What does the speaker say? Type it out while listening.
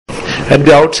At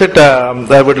the outset,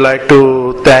 I would like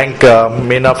to thank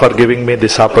Meena for giving me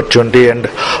this opportunity and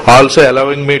also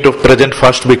allowing me to present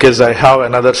first, because I have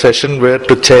another session where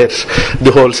to chair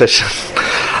the whole session.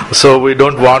 So we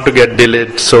don't want to get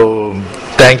delayed. So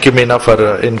thank you, Meena,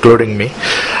 for including me.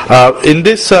 In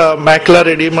this macular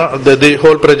edema, the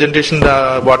whole presentation,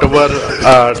 whatever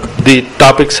the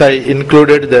topics I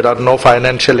included, there are no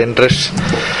financial interests.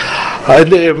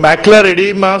 The macular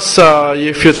edemas,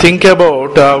 if you think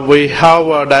about, we have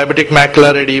diabetic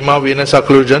macular edema, venous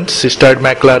occlusion, cystoid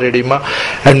macular edema,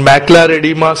 and macular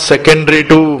edema secondary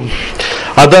to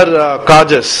other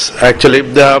causes actually.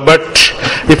 But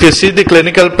if you see the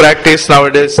clinical practice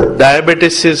nowadays,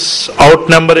 diabetes is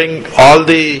outnumbering all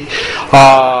the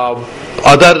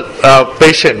other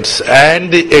patients,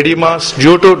 and the edemas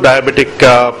due to diabetic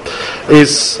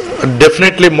is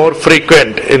definitely more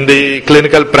frequent in the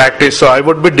clinical practice. So I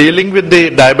would be dealing with the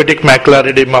diabetic macular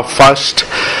edema first.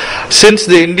 Since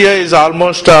the India is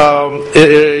almost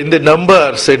in the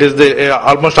numbers, it is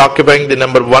almost occupying the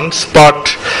number one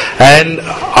spot, and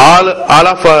all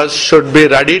of us should be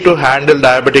ready to handle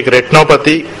diabetic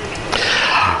retinopathy.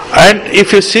 And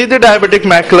if you see the diabetic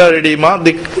macular edema,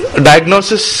 the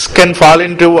diagnosis can fall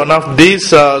into one of these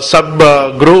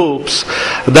subgroups,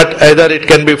 that either it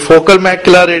can be focal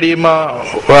macular edema,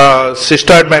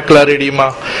 cystoid macular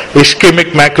edema,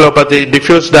 ischemic maculopathy,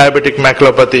 diffuse diabetic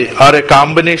maculopathy, or a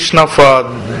combination of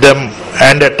them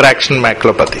and a traction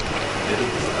maculopathy.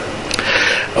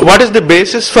 What is the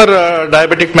basis for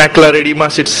diabetic macular edema?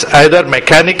 It's either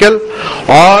mechanical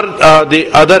or the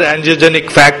other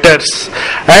angiogenic factors.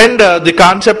 And the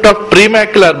concept of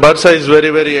premacular bursa is very,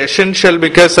 very essential,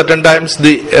 because certain times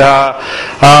the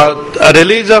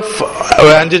release of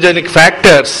angiogenic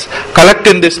factors collect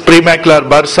in this premacular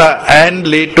bursa and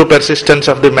lead to persistence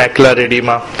of the macular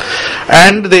edema.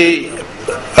 And the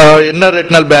inner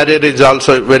retinal barrier is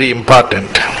also very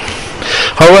important.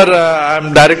 However, I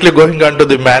am directly going on to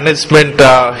the management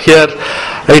here.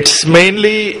 It's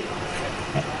mainly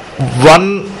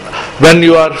when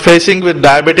you are facing with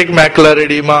diabetic macular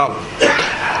edema,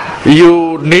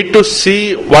 you need to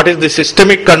see what is the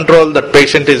systemic control that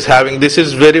patient is having. This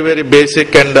is very, very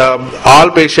basic, and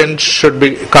all patients should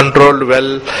be controlled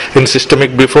well in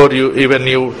systemic before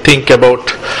you think about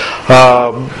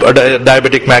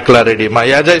diabetic macular edema.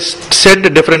 As I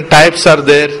said, different types are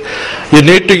there. You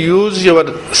need to use your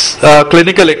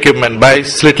clinical equipment by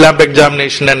slit lamp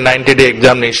examination and 90-day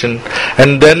examination,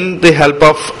 and then the help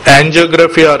of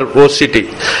angiography or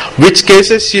OCT. Which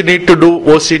cases you need to do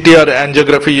OCT or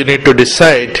angiography, you need to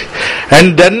decide,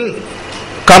 and then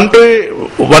come to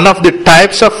one of the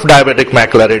types of diabetic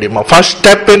macular edema. First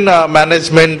step in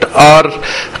management or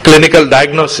clinical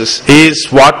diagnosis is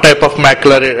what type of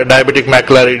diabetic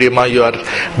macular edema you are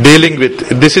dealing with.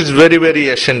 This is very, very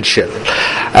essential.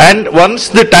 And once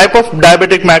the type of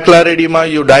diabetic macular edema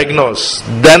you diagnose,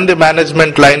 then the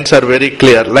management lines are very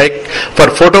clear. Like for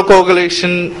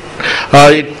photocoagulation,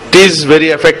 it is very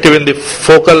effective in the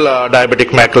focal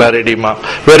diabetic macular edema,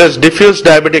 whereas diffuse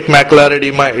diabetic macular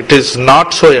edema, it is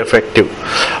not so effective.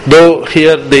 Though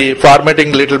here the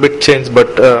formatting little bit changed, but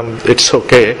it's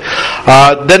okay.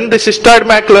 Then the cystoid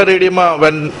macular edema,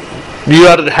 when you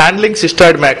are handling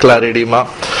cystoid macular edema,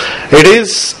 it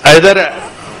is either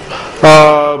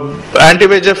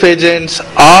anti-VEGF agents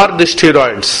or the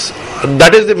steroids.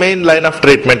 That is the main line of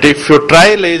treatment. If you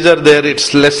try laser there,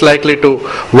 it's less likely to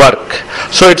work.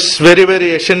 So it's very,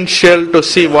 very essential to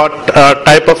see what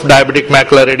type of diabetic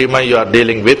macular edema you are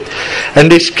dealing with.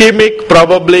 And ischemic,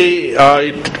 probably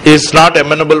it is not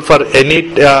amenable for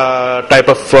any type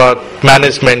of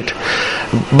management.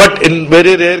 But in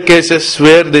very rare cases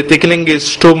where the thickening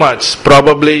is too much,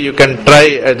 probably you can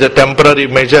try as a temporary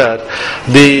measure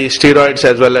the steroids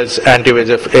as well as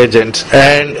anti-VEGF agents,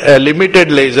 and a limited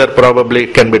laser probably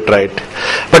can be tried.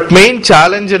 But main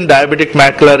challenge in diabetic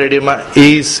macular edema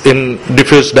is in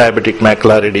diffuse diabetic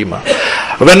macular edema.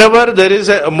 Whenever there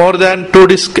is more than 2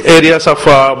 disc areas of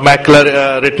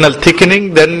macular retinal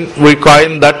thickening, then we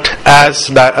coin that as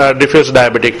diffuse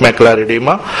diabetic macular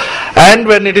edema. And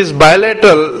when it is bilateral,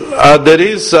 there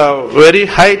is a very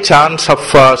high chance of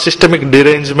systemic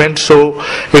derangement. So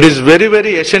it is very,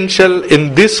 very essential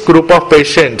in this group of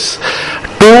patients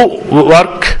to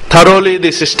work thoroughly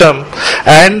the system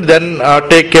and then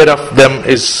take care of them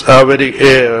is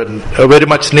very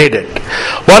much needed.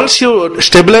 Once you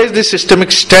stabilize the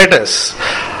systemic status,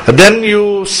 then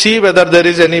you see whether there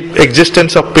is any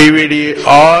existence of PVD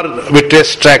or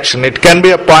vitreous traction. It can be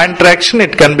a point traction,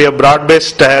 it can be a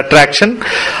broad-based traction.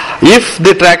 If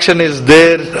the traction is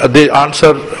there, the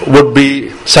answer would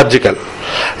be surgical.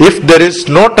 If there is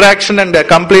no traction and a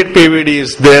complete PVD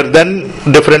is there, then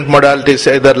different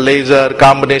modalities, either laser,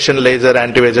 combination laser,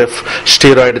 anti-VEGF,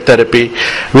 steroid therapy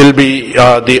will be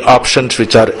the options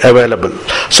which are available.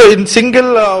 So in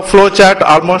single flow chart,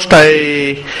 almost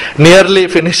I nearly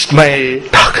finished my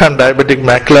talk on diabetic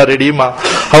macular edema.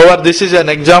 However, this is an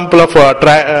example of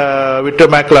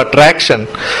vitreomacular traction,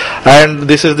 and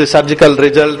this is the surgical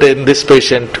result in this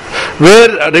patient,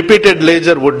 where repeated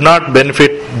laser would not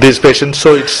benefit these patients.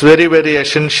 So it's very, very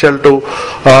essential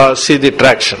to see the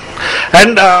traction.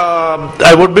 And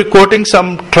I would be quoting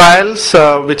some trials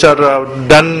which are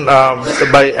done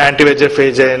by anti-VEGF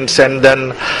agents, and then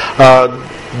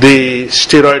the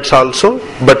steroids also,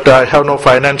 but I have no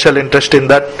financial interest in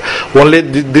that. Only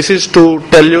this is to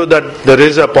tell you that there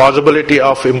is a possibility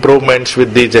of improvements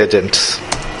with these agents.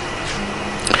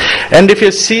 And if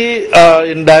you see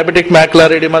in diabetic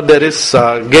macular edema, there is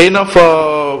gain of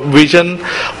vision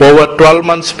over 12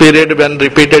 months period when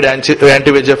repeated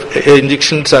anti-VEGF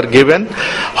injections are given.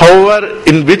 However,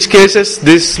 in which cases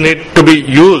this need to be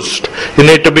used, you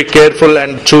need to be careful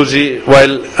and choosy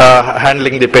while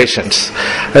handling the patients.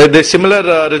 The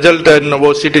similar result in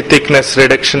OCT thickness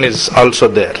reduction is also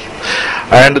there.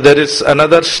 And there is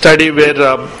another study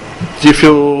where if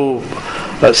you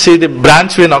see the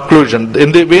branch vein occlusion.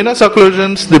 In the venous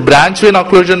occlusions, the branch vein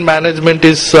occlusion management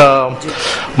is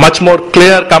much more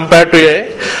clear compared to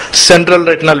a central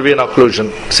retinal vein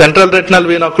occlusion. Central retinal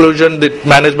vein occlusion, the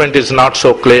management is not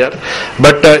so clear.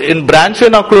 But in branch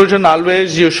vein occlusion,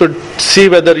 always you should see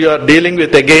whether you are dealing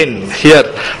with, again here,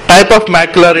 type of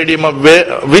macular edema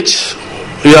which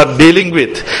you are dealing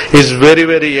with is very,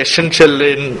 very essential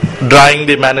in drawing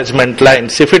the management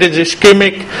lines. If it is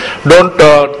ischemic,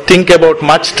 don't think about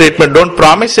much treatment, don't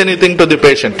promise anything to the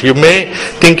patient. You may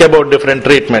think about different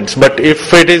treatments, but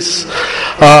if it is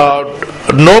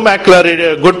no macular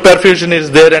edema, good perfusion is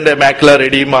there and a macular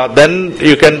edema, then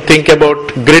you can think about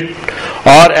grid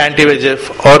or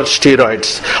anti-VEGF or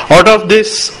steroids. Out of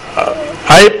this,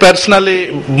 I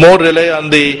personally more rely on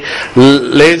the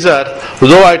laser,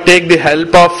 though I take the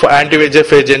help of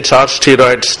anti-VEGF agents or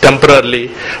steroids temporarily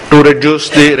to reduce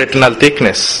the retinal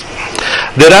thickness.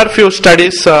 There are few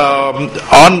studies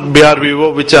on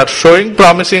BR-Vivo which are showing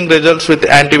promising results with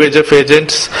anti-VEGF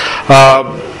agents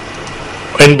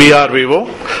in BR-Vivo.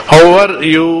 However,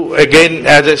 you again,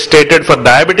 as I stated, for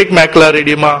diabetic macular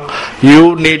edema,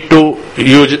 you need to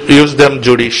use them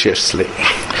judiciously.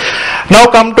 Now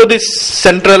come to this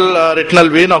central retinal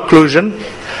vein occlusion.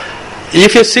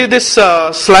 If you see this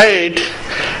slide,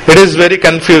 it is very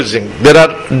confusing. There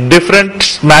are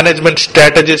different management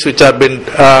strategies which have been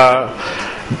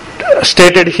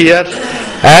stated here,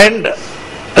 and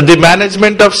the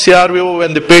management of CRVO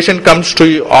when the patient comes to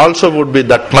you also would be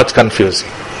that much confusing.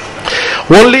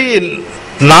 Only in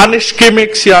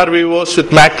non-ischemic CRVOs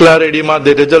with macular edema,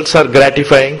 the results are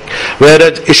gratifying,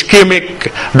 whereas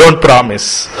ischemic don't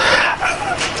promise.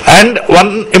 And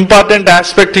one important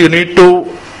aspect you need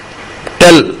to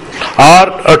tell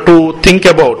or to think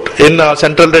about in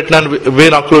central retinal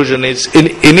vein occlusion is in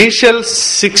initial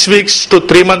 6 weeks to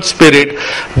 3 months period,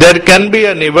 there can be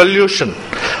an evolution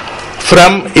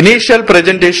from initial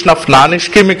presentation of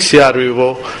non-ischemic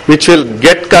CRVO which will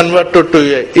get converted to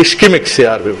a ischemic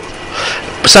CRVO.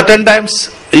 Certain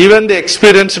times even the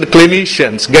experienced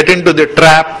clinicians get into the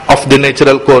trap of the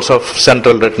natural course of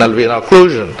central retinal vein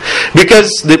occlusion,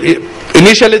 because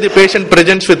initially the patient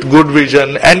presents with good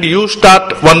vision and you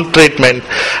start one treatment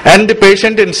and the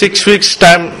patient in 6 weeks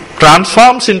time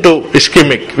transforms into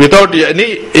ischemic without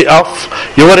any of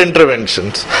your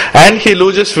interventions, and he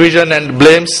loses vision and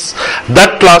blames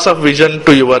that loss of vision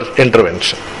to your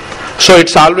intervention. So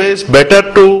it's always better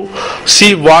to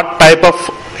see what type of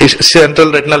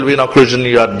central retinal vein occlusion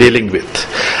you are dealing with.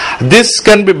 This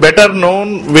can be better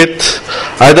known with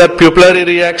either pupillary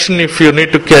reaction if you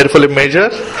need to carefully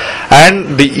measure,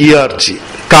 and the ERG.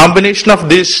 Combination of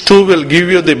these two will give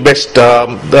you the best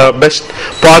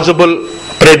possible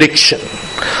prediction.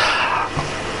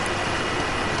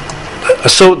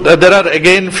 So there are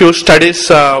again few studies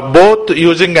both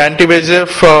using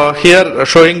anti-VEGF here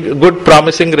showing good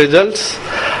promising results,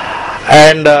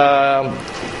 and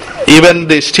even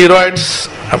the steroids,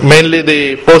 mainly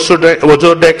the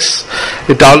Ozurdex,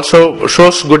 it also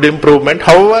shows good improvement.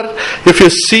 However, if you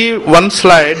see one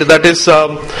slide, that is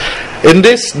in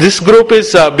this group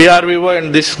is BR-Vivo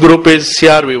and this group is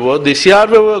CR-Vivo. The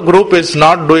CR-Vivo group is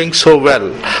not doing so well.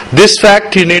 This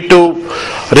fact you need to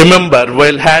remember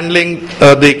while handling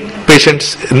the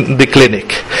patients in the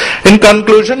clinic. In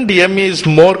conclusion, DME is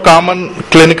more common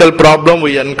clinical problem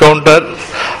we encounter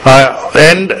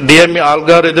And DME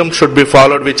algorithm should be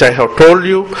followed, which I have told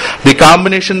you. The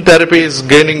combination therapy is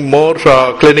gaining more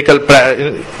clinical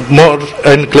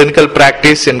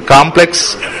practice in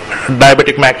complex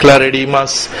diabetic macular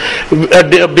edemas.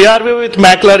 BRV with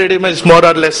macular edema is more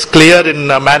or less clear in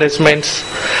management.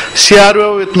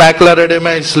 CRV with macular edema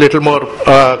is little more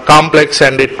complex,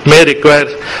 and it may require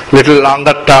little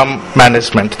longer term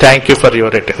management. Thank you for your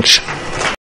attention.